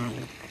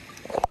Frank.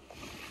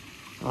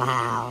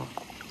 Wow.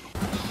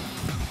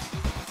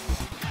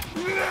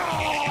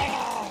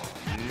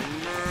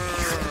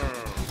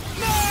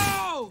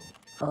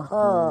 Oh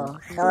ho,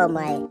 hello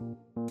mate.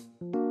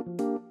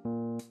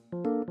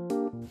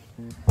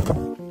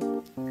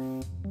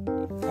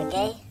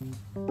 Okay?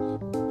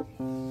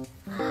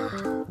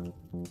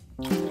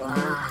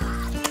 Wow.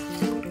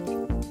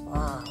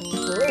 Wow.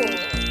 Cool.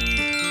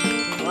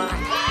 Wow.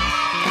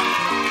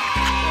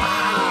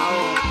 Wow.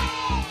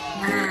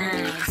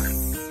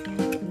 Nice.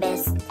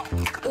 Best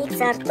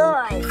Pixar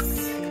toys.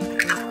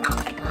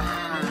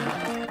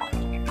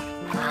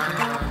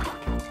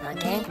 Wow.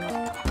 Okay?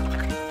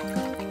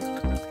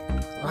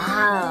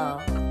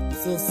 Wow,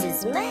 this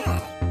is Mac.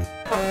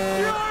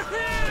 You're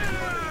here!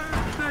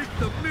 Thank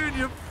the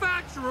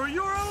manufacturer,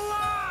 you're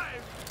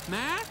alive!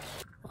 Mac?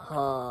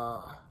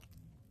 Oh.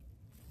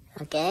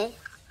 Okay.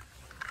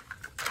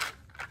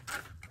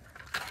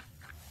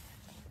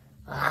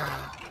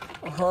 Wow.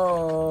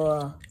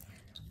 Oh.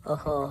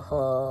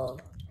 Oh.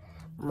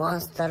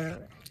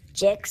 Monster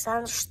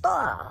Jackson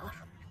Store.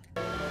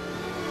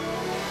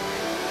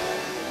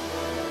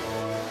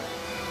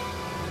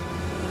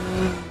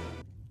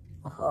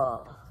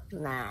 Oh,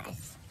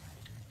 nice.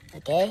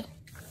 Okay.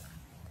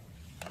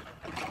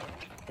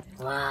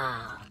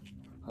 Wow.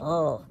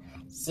 Oh,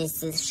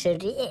 this is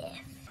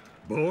Sheriff.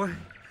 Boy,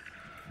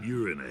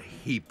 you're in a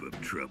heap of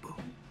trouble.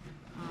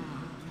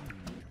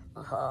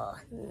 Oh,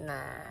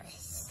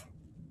 nice.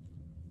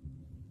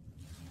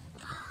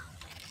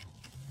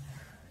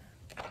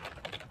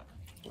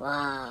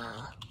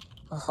 Wow.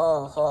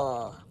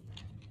 Oh.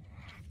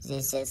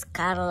 This is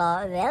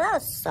Carlo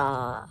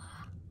Veloso.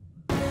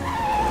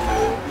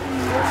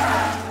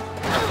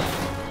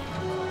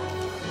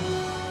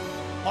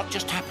 What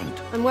just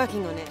happened? I'm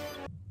working on it.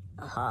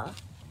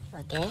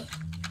 Okay.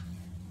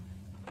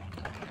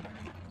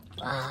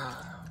 Wow.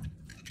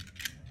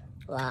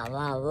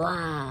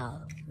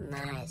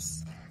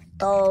 Nice.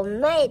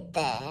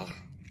 Tomato.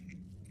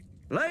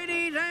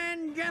 Ladies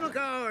and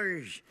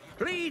gentlemen,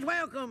 please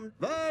welcome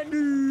the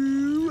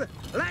new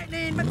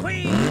Lightning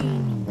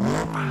McQueen.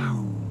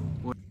 Wow.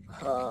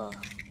 Oh,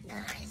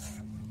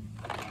 nice.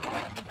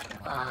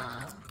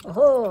 Wow.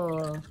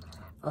 Oh.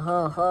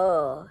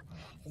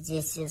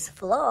 This is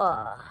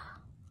floor.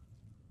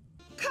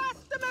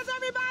 Customers,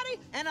 everybody,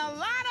 and a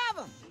lot of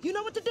them. You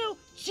know what to do,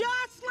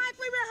 just like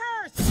we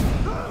rehearsed.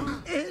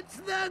 It's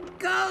the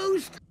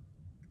ghost.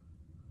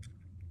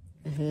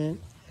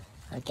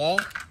 Okay.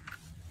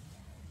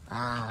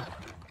 Wow.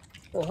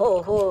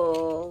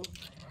 Oh.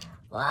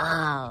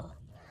 Wow.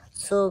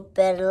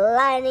 Super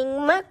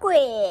Lightning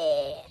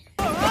McQueen.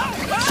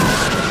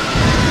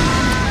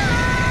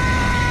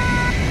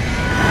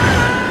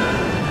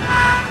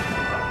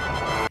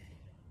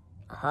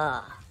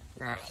 Oh,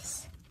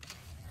 nice.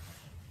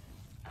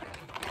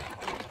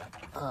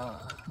 Oh.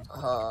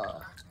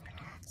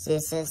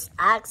 This is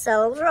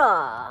Axel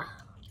Raw.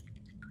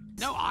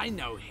 No, I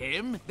know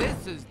him.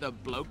 This is the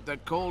bloke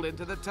that called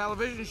into the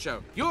television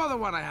show. You're the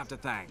one I have to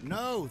thank.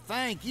 No,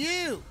 thank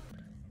you.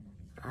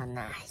 Oh,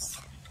 nice.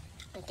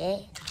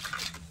 Okay.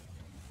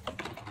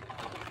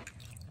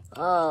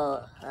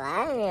 Oh,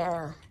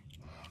 Lionel.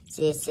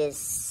 This is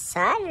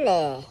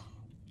Sally.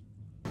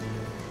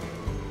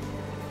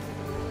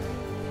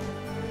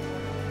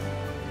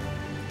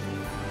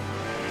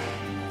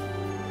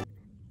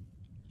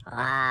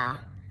 Wow.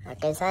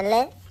 Okay,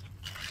 Sally.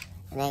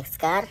 Next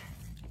card.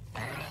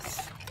 Nice.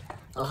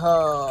 Oh.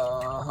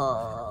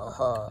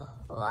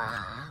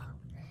 Wow.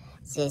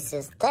 This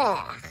is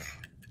Tech.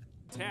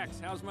 Tex,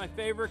 how's my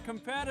favorite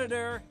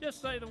competitor?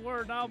 Just say the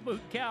word and I'll boot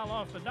Cal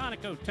off the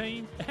Donico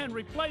team and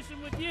replace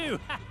him with you.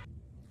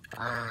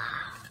 Wow.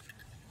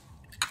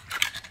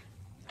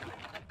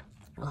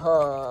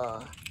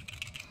 Oh.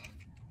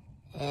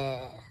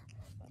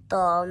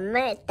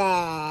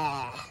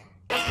 Tomato.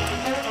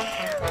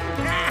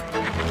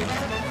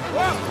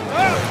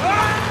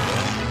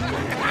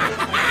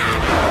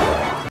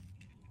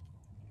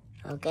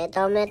 Okay,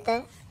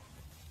 tomato.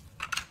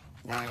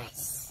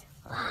 Nice.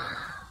 Wow.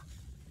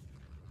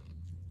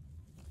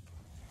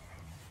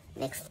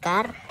 Next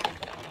card.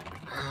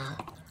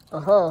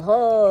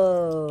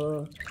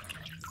 Oh.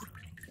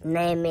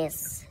 Name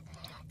is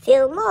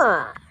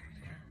Fillmore.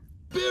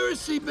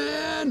 Conspiracy,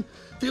 man!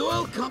 The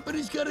oil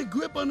company's got a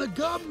grip on the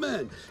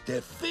government.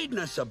 They're feeding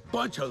us a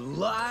bunch of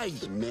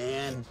lies,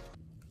 man.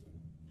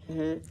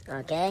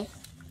 Okay.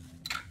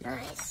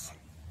 Nice.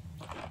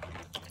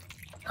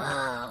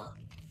 Wow.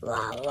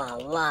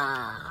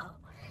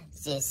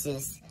 This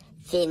is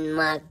Finn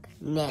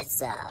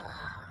McMissile.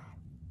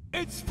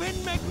 It's Finn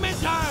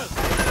McMissile!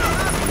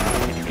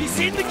 He's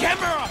in the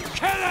camera!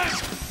 Kill him!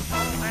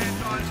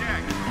 Hands on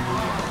deck.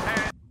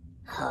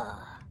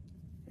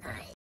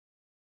 Nice.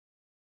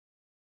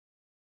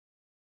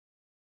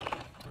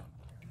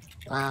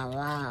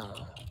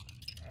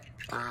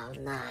 Wow,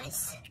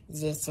 nice.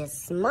 This is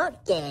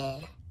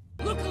Smokey.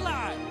 Look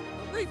alive!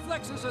 The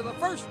reflexes are the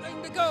first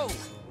thing to go!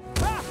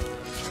 Ah!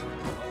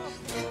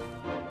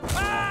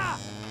 Ah!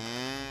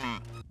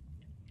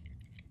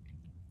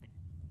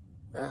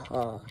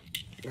 Oh,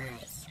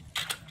 nice.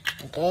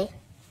 Okay.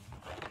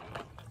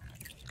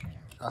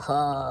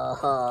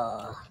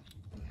 Oh,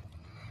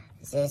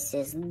 this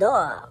is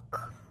dog.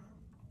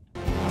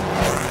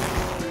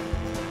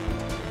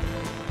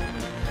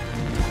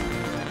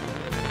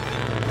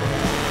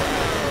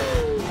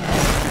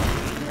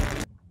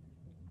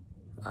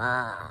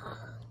 Wow.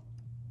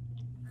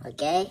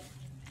 Okay.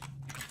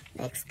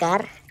 Next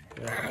card.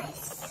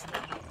 Nice.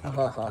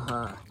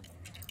 Oh.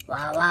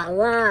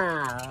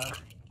 Wow.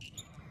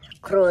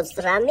 Cruz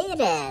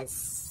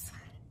Ramirez.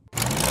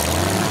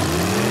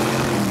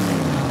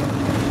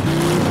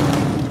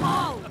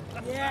 Oh,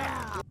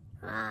 yeah.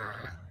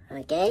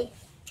 Okay.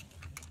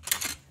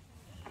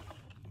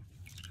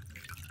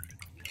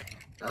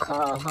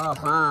 Oh,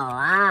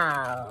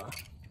 wow.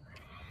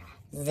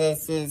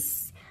 This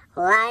is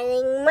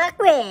Lightning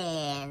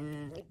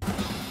McQueen.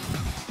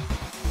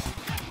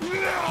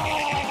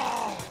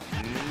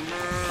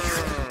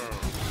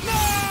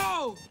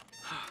 No!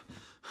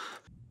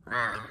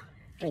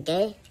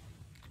 Okay.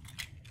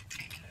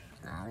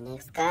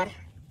 Next car.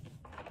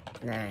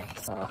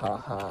 Nice.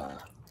 Wow,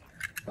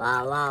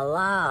 wow,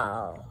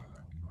 wow.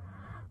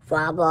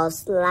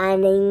 Flowers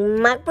lining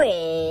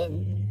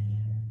McQueen.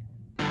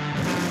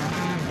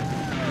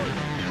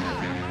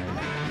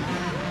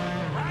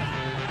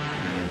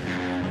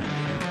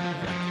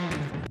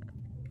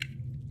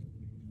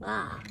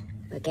 Wow.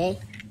 Okay.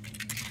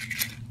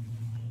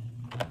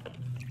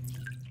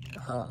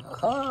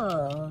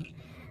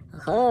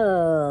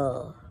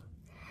 Oh.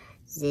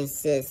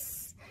 This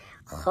is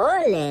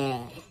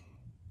holy.